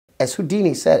As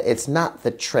Houdini said, it's not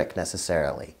the trick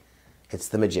necessarily, it's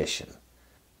the magician.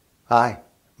 Hi,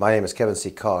 my name is Kevin C.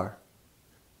 Carr.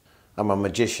 I'm a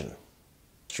magician,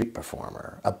 street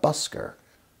performer, a busker,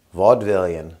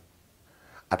 vaudevillian.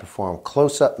 I perform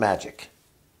close-up magic,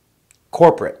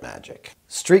 corporate magic,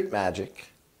 street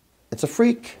magic. It's a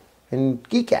freak and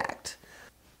geek act.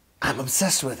 I'm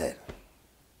obsessed with it.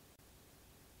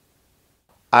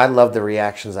 I love the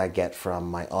reactions I get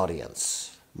from my audience,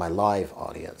 my live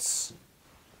audience.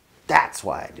 That's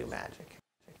why I do magic.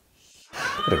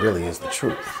 But it really is the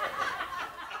truth.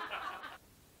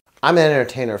 I'm an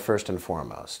entertainer first and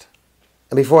foremost.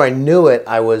 And before I knew it,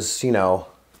 I was,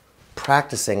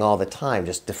 practicing all the time,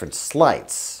 just different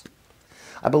sleights.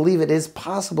 I believe it is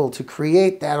possible to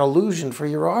create that illusion for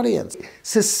your audience.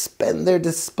 Suspend their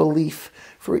disbelief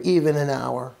for even an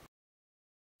hour.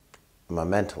 I'm a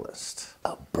mentalist,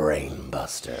 a brain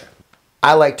buster.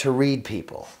 I like to read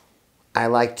people. I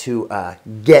like to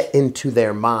get into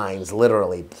their minds,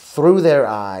 literally, through their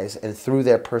eyes and through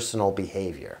their personal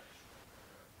behavior.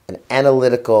 An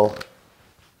analytical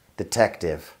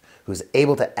detective who's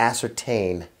able to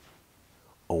ascertain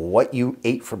what you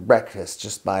ate for breakfast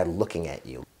just by looking at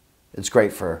you. It's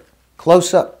great for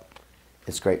close-up.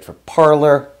 It's great for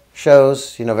parlor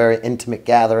shows, very intimate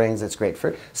gatherings. It's great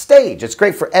for stage. It's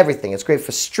great for everything. It's great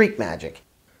for street magic.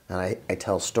 And I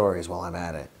tell stories while I'm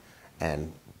at it.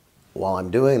 And while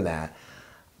I'm doing that,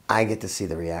 I get to see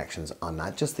the reactions on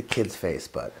not just the kid's face,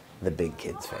 but the big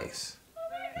kid's face.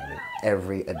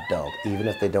 Every adult, even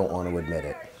if they don't want to admit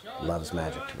it, loves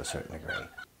magic to a certain degree.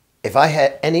 If I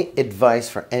had any advice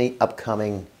for any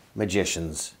upcoming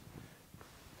magicians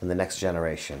in the next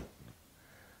generation,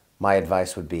 my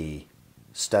advice would be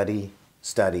study,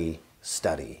 study,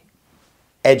 study.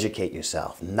 Educate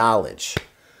yourself, knowledge.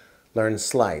 Learn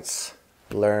sleights,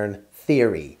 learn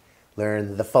theory,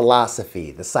 learn the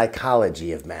philosophy, the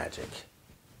psychology of magic.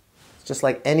 It's just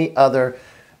like any other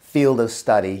field of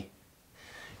study.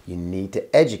 You need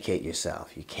to educate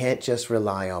yourself. You can't just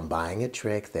rely on buying a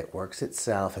trick that works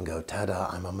itself and go, ta-da,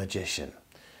 I'm a magician.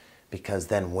 Because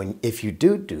then if you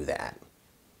do that,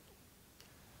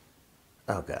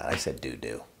 oh God, I said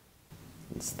do.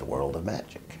 It's the world of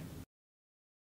magic.